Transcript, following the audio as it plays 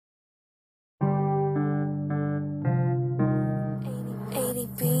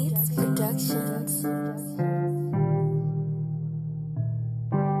Congratulations.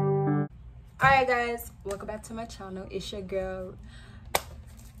 Alright guys, welcome back to my channel. It's your girl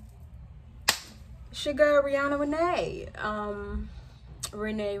Reana Renee,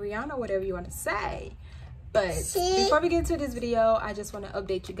 Reana, whatever you want to say. But before we get into this video, I just want to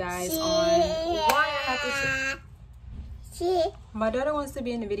update you guys on why I have to. My daughter wants to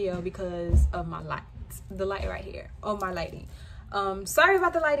be in the video because of my lights, the light right here, my lighting. Sorry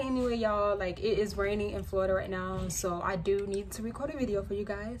about the lighting anyway, y'all. Like, it is raining in Florida right now, so I do need to record a video for you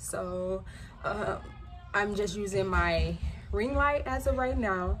guys. So I'm just using my ring light as of right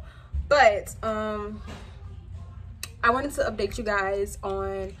now. But I wanted to update you guys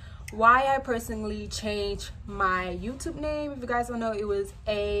on why I personally changed my YouTube name. If you guys don't know, it was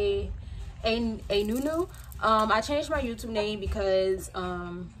a Nunu. I changed my YouTube name because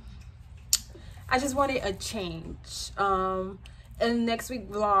I just wanted a change. In next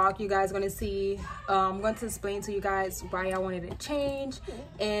week vlog, you guys are gonna see, I'm going to explain to you guys why I wanted to change.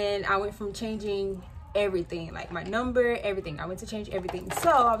 And I went from changing everything, like my number, everything. I went to change everything.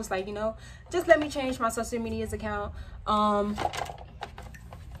 So I was like, you know, just let me change my social medias account.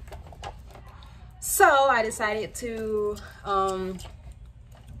 So I decided to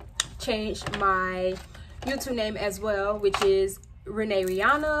change my YouTube name as well, which is Renee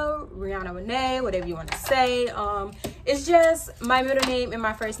Reana Renee, whatever you want to say. It's just my middle name and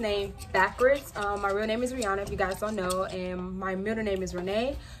my first name backwards. My real name is Reana, if you guys don't know, and my middle name is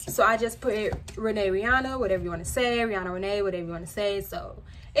Renee. So I just put Renee Reana, whatever you want to say, Reana Renee, whatever you want to say. So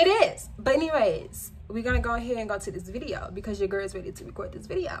it is. But anyways, we're gonna go ahead and go to this video because your girl is ready to record this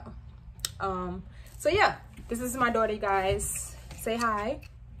video. So yeah, this is my daughter, you guys. Say hi.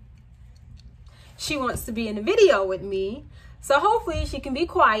 She wants to be in the video with me, so hopefully she can be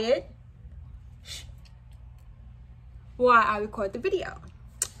quiet while I record the video.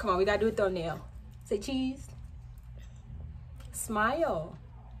 Come on, we gotta do a thumbnail. Say cheese. Smile.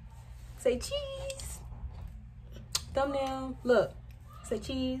 Say cheese. Thumbnail. Look. Say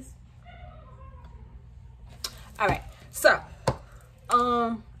cheese. Alright, so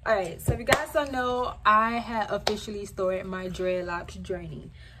alright, so if you guys don't know, I have officially started my dreadlocks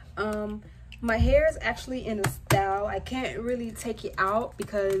journey. My hair is actually in a style. I can't really take it out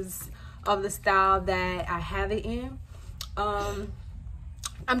because of the style that I have it in. I'm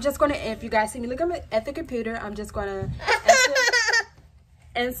just gonna, if you guys see me look at the computer, I'm just gonna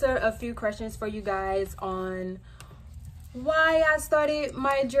answer a few questions for you guys on why I started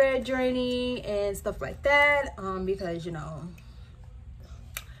my dread journey and stuff like that. Because, you know,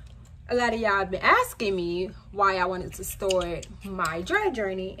 a lot of y'all have been asking me why I wanted to start my dread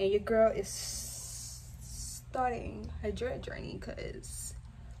journey, and your girl is starting her dread journey because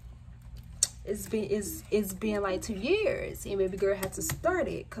it's been like 2 years, and baby girl had to start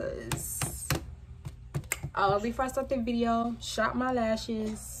it because before I start the video, shop my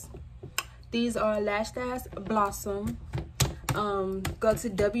lashes. These are Lash Blossom. Go to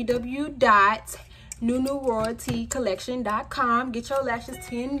www.nunuroyaltycollection.com. Get your lashes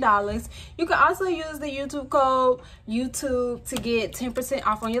 $10. You can also use the YouTube code YouTube to get 10%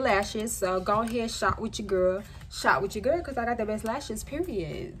 off on your lashes. So go ahead, shop with your girl. Shop with your girl because I got the best lashes,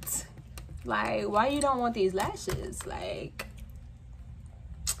 period. Like, why you don't want these lashes? Like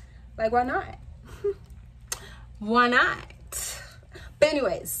why not? Why not? But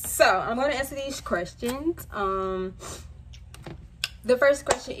anyways, so I'm going to answer these questions. The first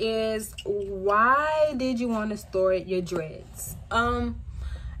question is, why did you want to start your dreads? I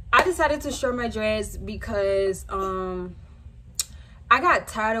decided to start my dreads because I got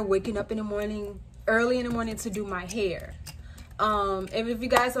tired of waking up in the morning, early in the morning, to do my hair. And if you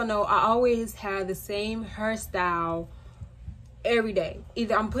guys don't know, I always have the same hairstyle every day.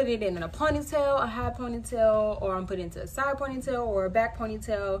 Either I'm putting it in a ponytail, a high ponytail, or I'm putting it into a side ponytail or a back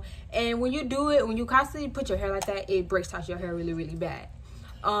ponytail. And when you do it, when you constantly put your hair like that, it breaks out your hair really, really bad.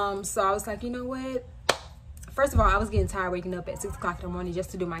 So I was like, you know what? First of all, I was getting tired waking up at 6 o'clock in the morning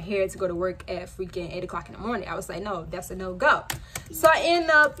just to do my hair to go to work at freaking 8 o'clock in the morning. I was like, no, that's a no-go. So I ended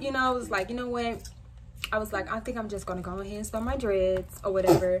up, you know, I was like, you know what? I was like, I think I'm just gonna go ahead and start my dreads or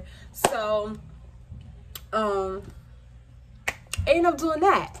whatever. So I ended up doing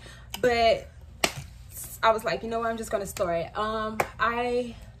that, but I was like, you know what, I'm just gonna start.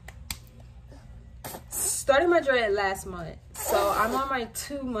 I started my dread last month, so I'm on my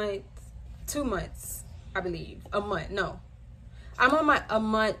 2 months, I believe. A month, no, I'm on my a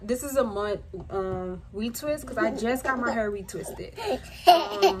month. This is a month retwist because I just got my hair retwisted.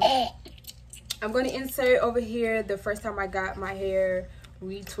 I'm going to insert over here the first time I got my hair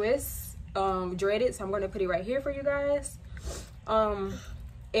retwist, dreaded. So I'm going to put it right here for you guys.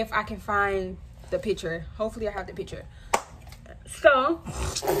 if I can find the picture. Hopefully I have the picture. So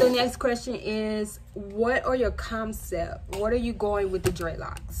the next question is, what are your concept? What are you going with the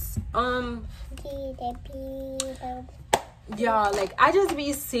dreadlocks? Y'all, like, I just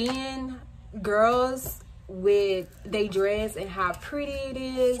be seeing girls with they dreads and how pretty it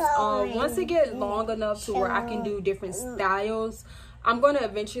is. Once it get long enough to where I can do different styles, I'm gonna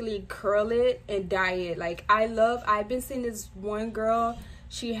eventually curl it and dye it. Like, I've been seeing this one girl,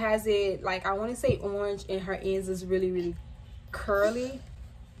 she has it like, I want to say orange, and her ends is really, really curly.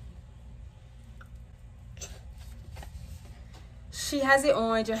 She has it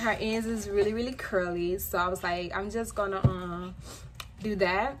orange and her ends is really, really curly. So I was like, I'm just gonna do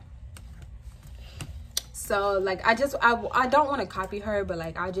that. So like, I don't want to copy her, but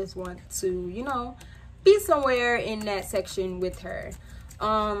like, I just want to, you know, be somewhere in that section with her.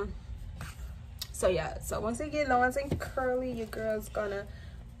 So yeah, so once it get long and curly, your girl's gonna,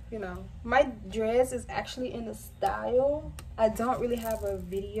 you know, my dress is actually in the style. I don't really have a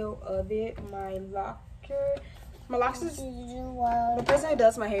video of it. My locks is, the person who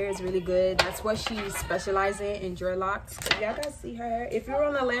does my hair is really good. That's what she specializes in dreadlocks. Y'all guys see her hair. If you're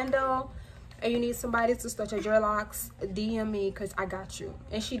in Orlando and you need somebody to start your dreadlocks, DM me, because I got you.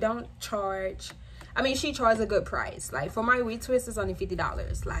 And she don't charge, I mean, she charges a good price. Like, for my retwist, it's only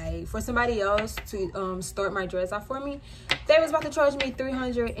 $50. Like, for somebody else to start my dreads out for me, they was about to charge me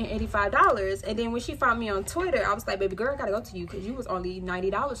 $385. And then when she found me on Twitter, I was like, baby girl, I gotta go to you, because you was only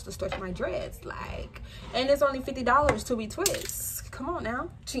 $90 to start my dreads. Like, and it's only $50 to retwist. Come on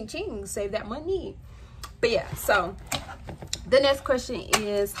now, ching ching, save that money. But yeah, so the next question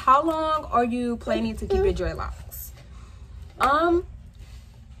is, how long are you planning to keep your dreadlocks?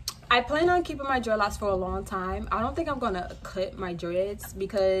 I plan on keeping my dreadlocks for a long time. I don't think I'm gonna cut my dreads,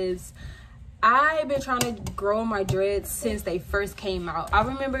 because I've been trying to grow my dreads since they first came out. I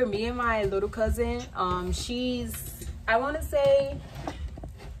remember me and my little cousin, she's, I want to say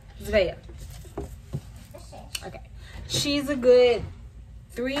Zvea. Okay, she's a good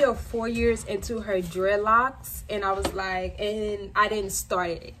 3 or 4 years into her dreadlocks, and I was like, and I didn't start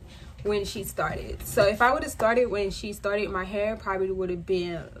it when she started. So if I would have started when she started, my hair probably would have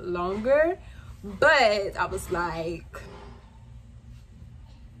been longer. But I was like,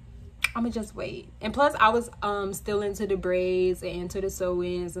 I'm gonna just wait. And plus, I was still into the braids and into the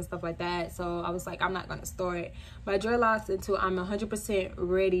sew-ins and stuff like that. So I was like, I'm not gonna start my dreadlocks until I'm 100%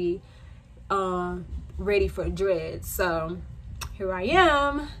 ready, ready for dreads. So here I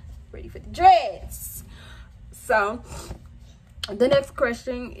am, ready for the dreads. So the next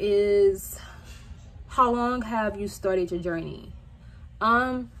question is, how long have you started your journey?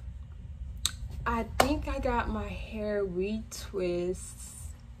 I think I got my hair retwist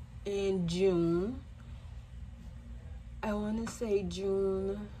in June. I want to say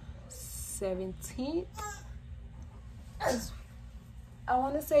June 17th. I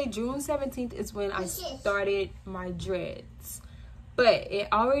want to say June 17th is when I started my dreads. But it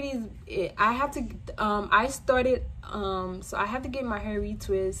already, I have to, I started, so I have to get my hair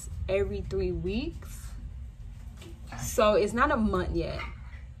retwist every 3 weeks. So it's not a month yet.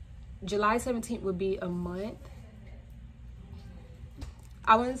 July 17th would be a month.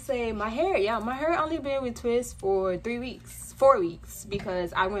 I want to say my hair, yeah, my hair only been retwist for 4 weeks,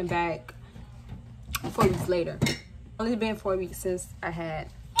 because I went back 4 weeks later. Only been 4 weeks since I had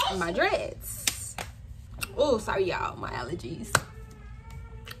my dreads. Oh, sorry y'all, my allergies,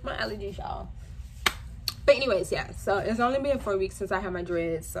 y'all. But anyways, yeah, so it's only been 4 weeks since I had my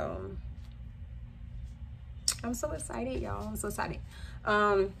dreads. So I'm so excited, y'all. I'm so excited.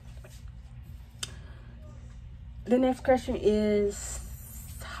 The next question is,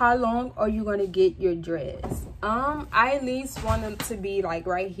 how long are you gonna get your dreads? I at least want them to be like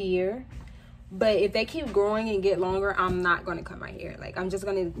right here, but if they keep growing and get longer, I'm not gonna cut my hair. Like, I'm just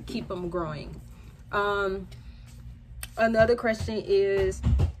gonna keep them growing. Another question is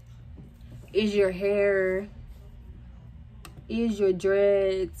your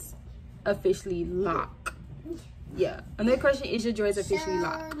dreads officially locked? Yeah, another question, is your dreads officially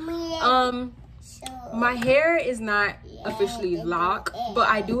locked? My hair is not officially locked, but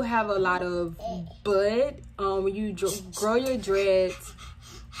I do have a lot of bud. When you grow your dreads,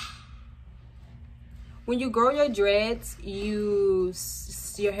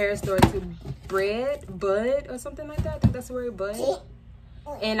 your hair starts to bud or something like that. I think that's the word, bud.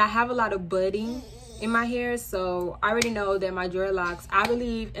 And I have a lot of budding in my hair, so I already know that my dreadlocks, I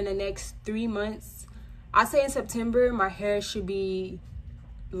believe in the next 3 months, I say in September, my hair should be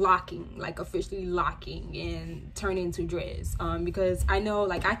locking, like officially locking and turning into dreads. Because I know,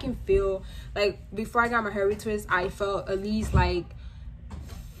 like, I can feel, like, before I got my hair retwist, I felt at least like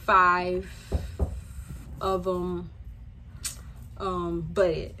 5 of them.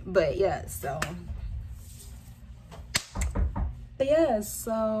 But yeah, so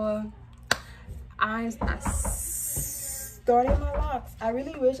I started my locks. I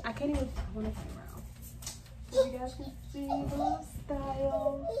really wish I can't even. I want to turn around so you guys can see the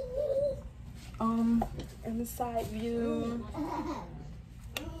style. And the side view.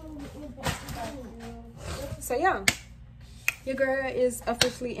 So yeah, your girl is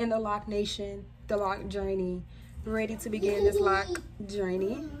officially in the Loc Nation, the Loc Journey, ready to begin this Loc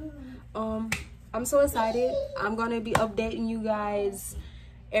journey. I'm so excited. I'm gonna be updating you guys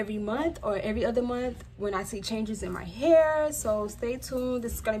every month or every other month when I see changes in my hair, so stay tuned.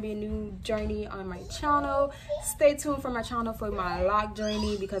 This is gonna be a new journey on my channel. Stay tuned for my channel for my Loc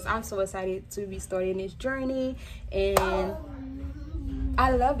journey, because I'm so excited to be starting this journey, and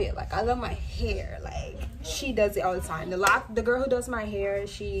I love it. Like, I love my hair. Like, she does it all the time. The girl who does my hair,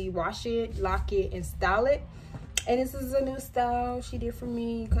 she wash it, lock it, and style it. And this is a new style she did for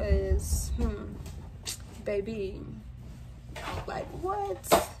me, because baby, like,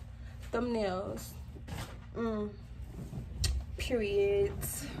 what? Thumbnails. Period.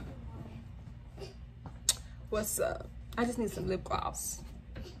 What's up? I just need some lip gloss,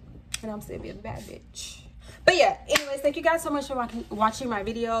 and I'm still being a bad bitch. But yeah, anyways, thank you guys so much for watching my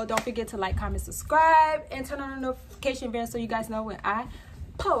video. Don't forget to like, comment, subscribe, and turn on the notification bell so you guys know when I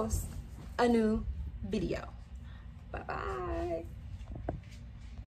post a new video. Bye bye.